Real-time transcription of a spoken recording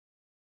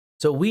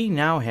So we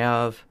now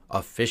have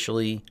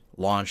officially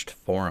launched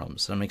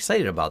forums. I'm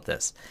excited about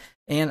this.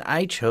 And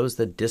I chose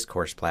the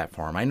Discourse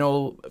platform. I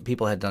know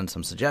people had done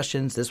some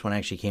suggestions. This one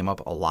actually came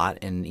up a lot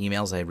in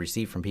emails I had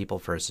received from people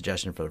for a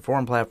suggestion for the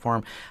forum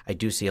platform. I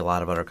do see a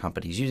lot of other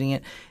companies using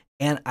it,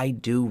 and I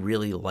do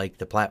really like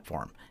the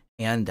platform.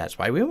 And that's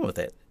why we went with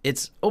it.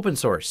 It's open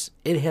source.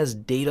 It has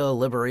data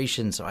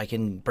liberation, so I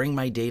can bring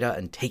my data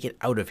and take it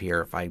out of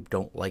here if I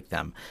don't like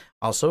them.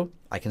 Also,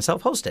 I can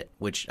self-host it,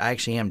 which I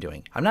actually am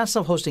doing. I'm not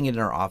self-hosting it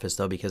in our office,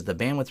 though, because the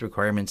bandwidth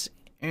requirements,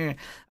 I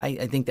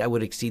think that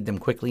would exceed them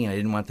quickly, and I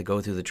didn't want to go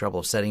through the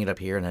trouble of setting it up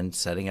here and then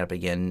setting it up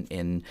again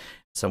in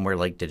somewhere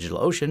like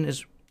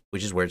DigitalOcean,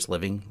 which is where it's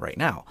living right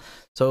now.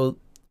 So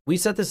we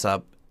set this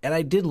up. And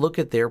I did look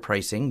at their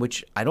pricing,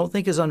 which I don't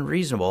think is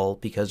unreasonable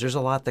because there's a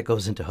lot that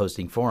goes into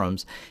hosting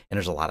forums and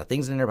there's a lot of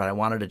things in there, but I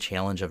wanted a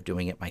challenge of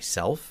doing it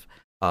myself.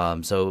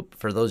 So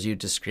for those of you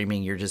just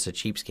screaming, you're just a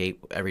cheapskate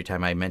every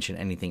time I mention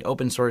anything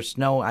open source,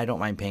 no, I don't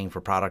mind paying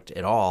for product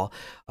at all.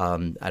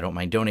 I don't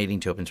mind donating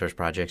to open source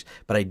projects,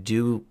 but I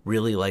do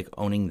really like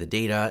owning the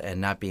data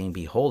and not being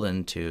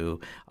beholden to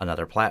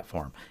another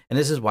platform. And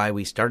this is why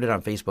we started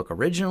on Facebook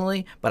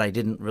originally, but I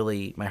didn't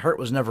really, my heart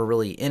was never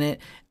really in it,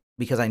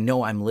 because I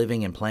know I'm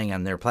living and playing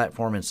on their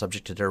platform and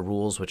subject to their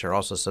rules, which are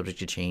also subject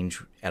to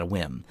change at a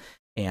whim.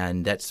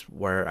 And that's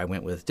where I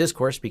went with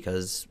Discourse,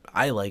 because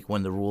I like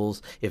when the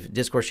rules, if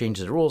Discourse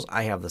changes the rules,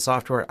 I have the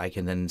software, I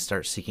can then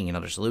start seeking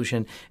another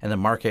solution, and the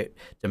market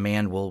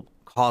demand will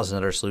cause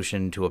another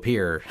solution to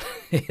appear.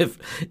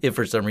 if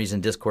for some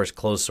reason Discourse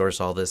closed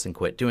source all this and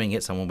quit doing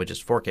it, someone would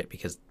just fork it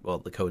because, well,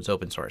 the code's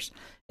open source.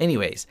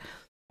 Anyways,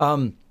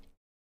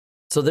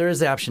 so there is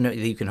the option that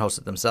you can host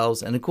it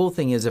themselves. And the cool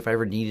thing is if I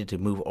ever needed to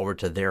move over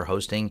to their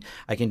hosting,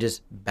 I can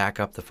just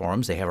back up the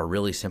forums. They have a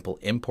really simple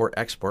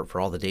import-export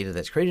for all the data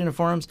that's created in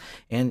forums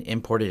and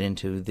import it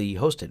into the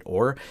hosted.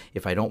 Or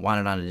if I don't want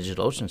it on a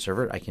DigitalOcean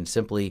server, I can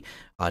simply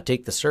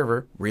take the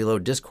server,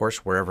 reload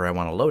Discourse wherever I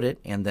want to load it,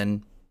 and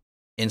then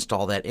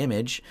install that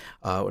image,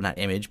 not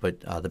image,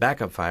 but the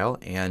backup file,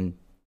 and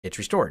it's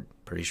restored.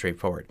 Pretty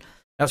straightforward.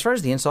 Now, as far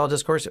as the install of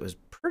Discourse, it was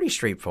pretty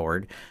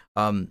straightforward.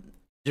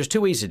 There's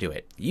two ways to do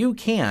it. You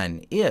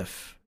can,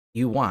 if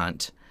you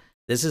want,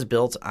 this is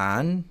built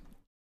on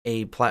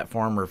a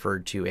platform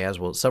referred to as,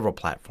 well, several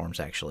platforms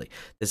actually.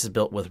 This is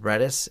built with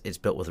Redis, it's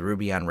built with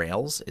Ruby on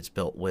Rails, it's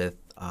built with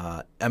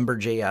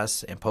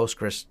Ember.js and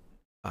Postgres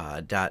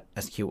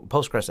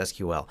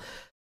SQL.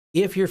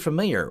 If you're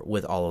familiar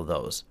with all of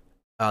those,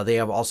 they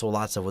have also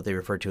lots of what they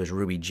refer to as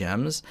Ruby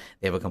gems.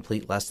 They have a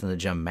complete less than the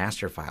gem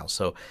master file.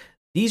 So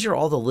these are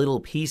all the little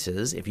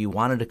pieces. If you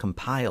wanted to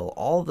compile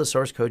all the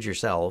source code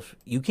yourself,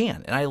 you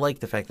can. And I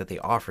like the fact that they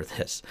offer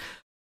this.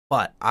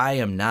 But I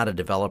am not a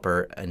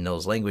developer in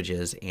those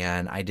languages,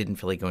 and I didn't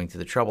feel like going through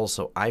the trouble,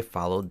 so I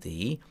followed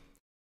the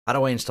how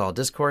do I install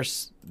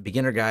Discourse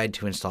beginner guide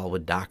to install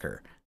with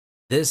Docker.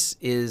 This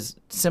is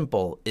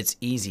simple. It's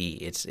easy.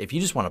 If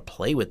you just want to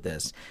play with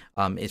this,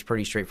 it's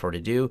pretty straightforward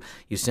to do.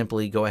 You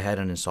simply go ahead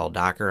and install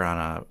Docker on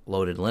a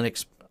loaded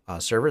Linux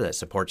server that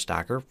supports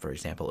Docker, for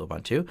example,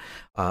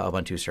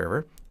 Ubuntu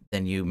server.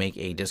 Then you make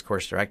a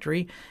Discourse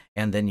directory,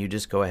 and then you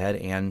just go ahead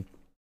and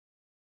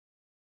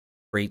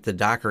create the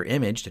Docker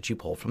image that you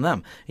pull from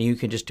them. And you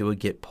can just do a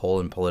git pull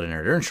and pull it in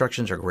there. Their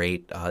instructions are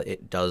great.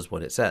 It does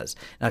what it says.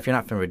 Now, if you're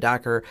not familiar with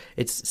Docker,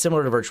 it's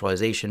similar to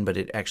virtualization, but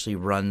it actually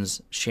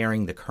runs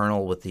sharing the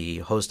kernel with the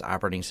host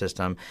operating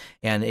system,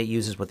 and it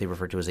uses what they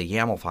refer to as a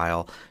YAML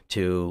file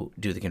to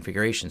do the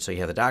configuration. So you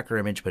have the Docker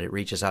image, but it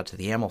reaches out to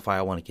the YAML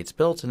file when it gets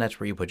built, and that's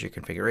where you put your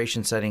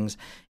configuration settings.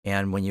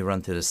 And when you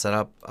run through the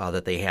setup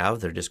that they have,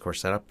 their Discourse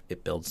setup,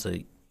 it builds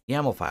the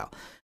YAML file.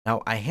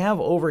 Now, I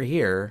have over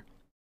here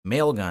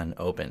Mailgun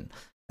open,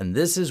 and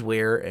this is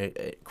where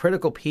a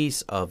critical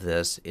piece of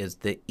this is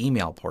the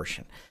email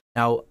portion.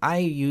 Now, I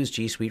use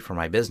G Suite for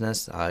my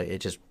business.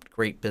 It's just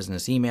great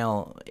business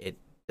email. It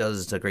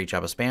does a great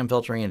job of spam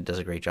filtering, and it does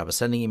a great job of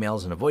sending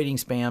emails and avoiding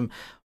spam,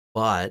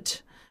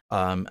 but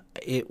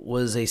it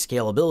was a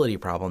scalability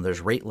problem. There's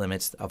rate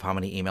limits of how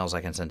many emails I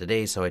can send a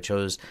day, so I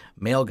chose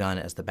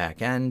Mailgun as the back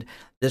end.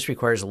 This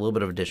requires a little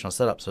bit of additional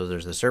setup. So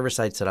there's the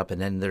server-side setup, and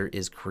then there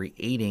is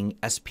creating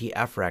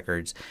SPF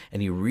records,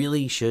 and you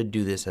really should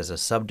do this as a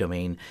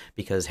subdomain,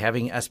 because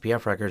having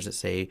SPF records that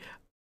say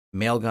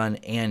Mailgun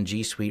and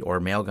G Suite or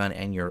Mailgun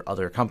and your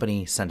other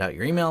company send out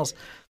your emails,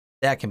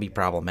 that can be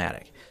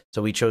problematic.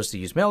 So we chose to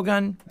use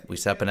Mailgun. We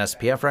set up an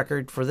SPF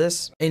record for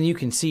this, and you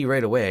can see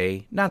right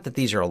away, not that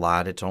these are a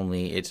lot,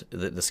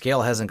 the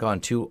scale hasn't gone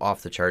too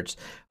off the charts,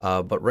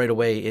 but right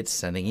away it's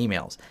sending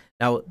emails.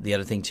 Now, the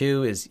other thing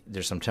too is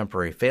there's some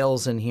temporary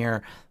fails in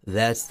here.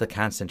 That's the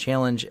constant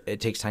challenge. It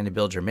takes time to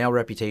build your mail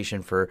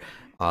reputation for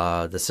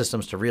the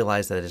systems to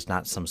realize that it's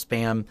not some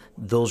spam.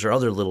 Those are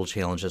other little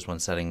challenges when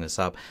setting this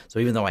up. So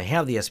even though I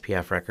have the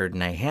SPF record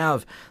and I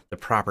have the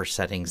proper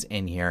settings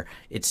in here,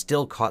 it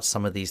still caught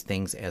some of these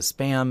things as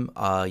spam.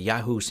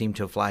 Yahoo seemed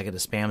to flag it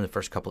as spam the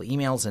first couple of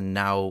emails, and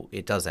now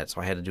it does that.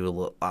 So I had to do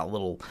a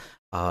little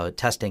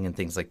testing and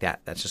things like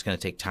that. That's just going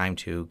to take time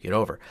to get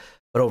over.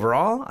 But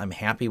overall, I'm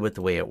happy with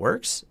the way it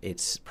works.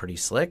 It's pretty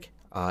slick.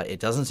 It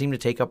doesn't seem to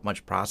take up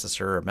much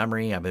processor or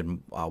memory. I've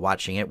been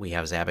watching it. We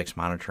have Zabbix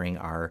monitoring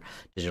our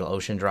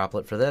DigitalOcean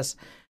droplet for this.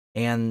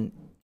 And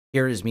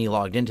here is me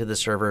logged into the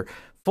server,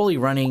 fully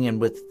running, and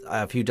with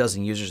a few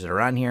dozen users that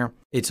are on here.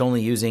 It's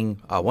only using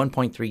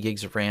 1.3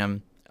 gigs of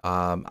RAM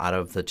out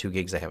of the 2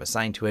 gigs I have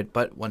assigned to it.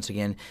 But once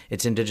again,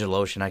 it's in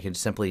DigitalOcean. I could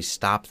simply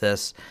stop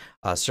this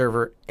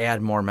server,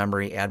 add more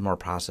memory, add more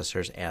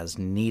processors as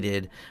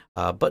needed.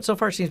 But so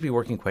far it seems to be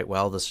working quite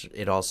well.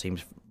 It all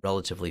seems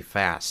relatively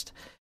fast.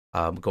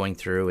 Going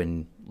through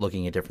and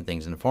looking at different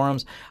things in the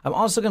forums. I'm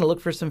also going to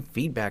look for some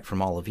feedback from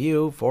all of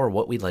you for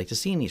what we'd like to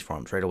see in these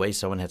forums. Right away,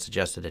 someone had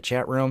suggested a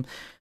chat room.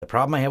 The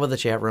problem I have with the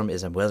chat room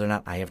is whether or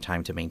not I have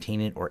time to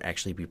maintain it or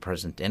actually be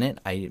present in it.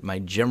 My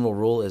general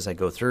rule is I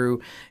go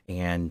through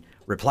and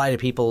reply to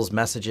people's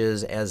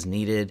messages as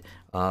needed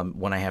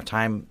when I have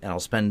time, and I'll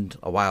spend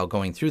a while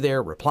going through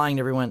there, replying to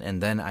everyone,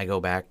 and then I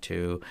go back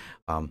to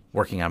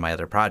working on my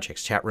other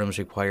projects. Chat rooms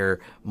require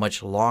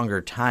much longer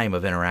time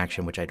of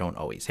interaction, which I don't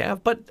always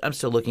have, but I'm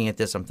still looking at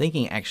this. I'm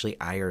thinking actually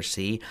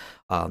IRC,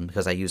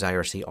 because I use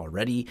IRC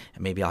already,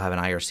 and maybe I'll have an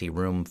IRC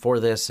room for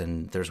this,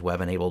 and there's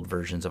web-enabled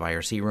versions of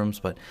IRC rooms.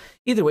 But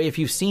either way, if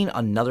you've seen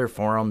another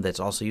forum that's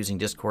also using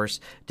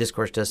Discourse,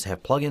 Discourse does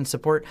have plugin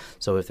support,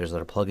 so if there's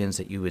other plugins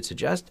that you would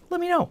suggest,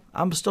 let me know.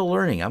 I'm still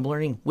learning. I'm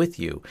learning with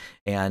you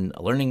and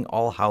learning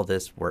all how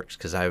this works,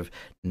 because I've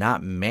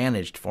not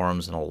managed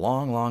forums in a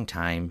long, long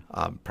time,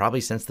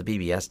 probably since the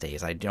BBS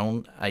days. I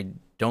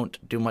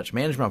don't do much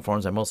management on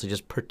forums. I mostly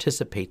just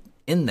participate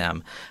in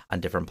them on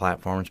different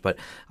platforms. But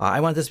I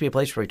want this to be a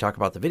place where we talk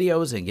about the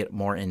videos and get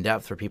more in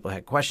depth, where people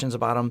had questions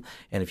about them.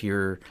 And if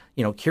you're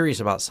curious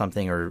about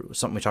something or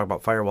something, we talk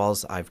about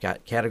firewalls, I've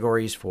got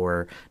categories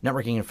for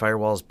networking and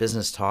firewalls,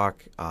 business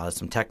talk,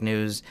 some tech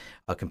news,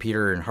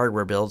 computer and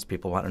hardware builds.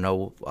 People want to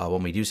know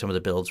when we do some of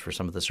the builds for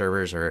some of the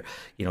servers, or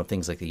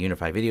things like the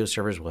UniFi video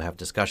servers. We'll have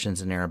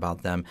discussions in there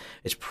about them.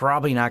 It's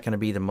probably not going to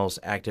be the most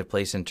active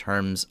place in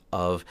terms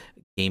of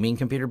gaming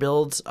computer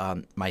builds.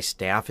 My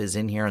staff is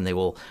in here and they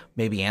will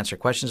maybe answer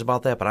questions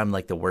about that, but I'm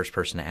like the worst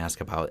person to ask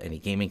about any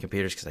gaming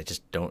computers because I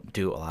just don't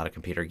do a lot of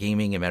computer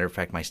gaming. As a matter of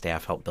fact, my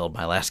staff helped build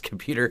my last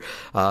computer.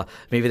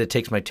 Maybe that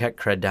takes my tech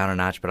cred down a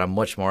notch, but I'm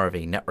much more of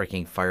a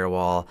networking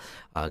firewall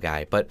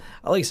guy. But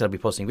like I said, I'll be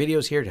posting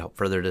videos here to help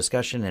further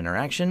discussion,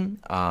 interaction.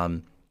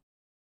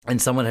 And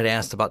someone had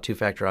asked about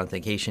two-factor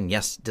authentication.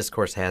 Yes,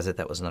 Discourse has it.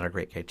 That was another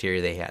great criteria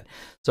they had.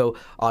 So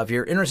if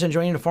you're interested in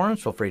joining the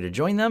forums, feel free to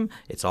join them.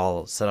 It's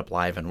all set up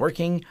live and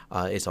working.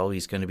 It's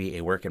always going to be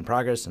a work in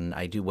progress, and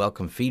I do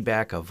welcome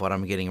feedback of what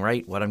I'm getting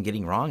right, what I'm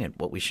getting wrong, and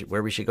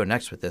where we should go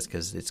next with this,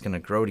 because it's going to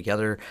grow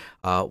together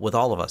with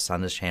all of us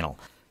on this channel.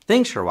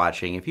 Thanks for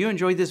watching. If you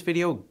enjoyed this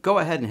video, go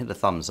ahead and hit a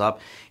thumbs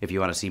up. If you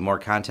want to see more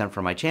content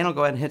from my channel,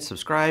 go ahead and hit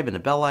subscribe and the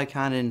bell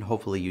icon, and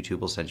hopefully YouTube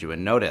will send you a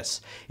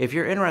notice. If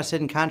you're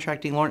interested in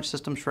contracting Lawrence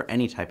Systems for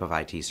any type of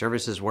IT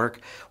services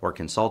work or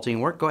consulting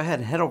work, go ahead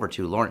and head over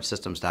to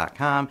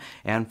lawrencesystems.com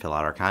and fill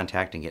out our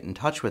contact and get in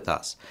touch with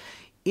us.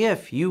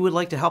 If you would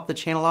like to help the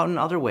channel out in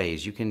other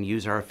ways, you can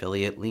use our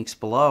affiliate links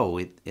below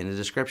in the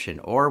description,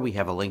 or we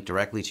have a link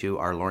directly to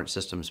our Lawrence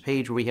Systems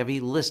page where we have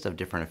a list of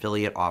different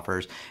affiliate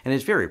offers, and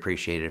it's very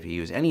appreciated if you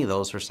use any of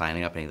those for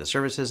signing up any of the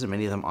services, and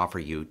many of them offer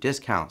you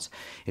discounts.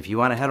 If you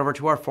want to head over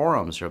to our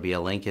forums, there will be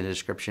a link in the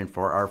description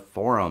for our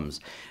forums,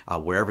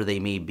 wherever they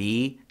may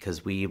be,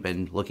 because we've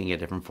been looking at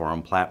different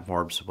forum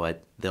platforms,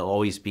 but they'll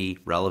always be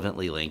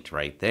relevantly linked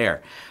right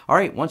there. All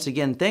right, once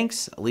again,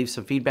 thanks. Leave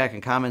some feedback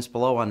and comments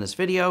below on this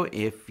video.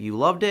 If you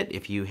loved it,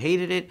 if you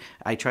hated it,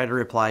 I try to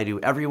reply to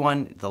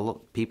everyone, the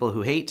people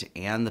who hate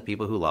and the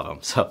people who love them.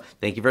 So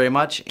thank you very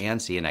much, and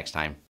see you next time.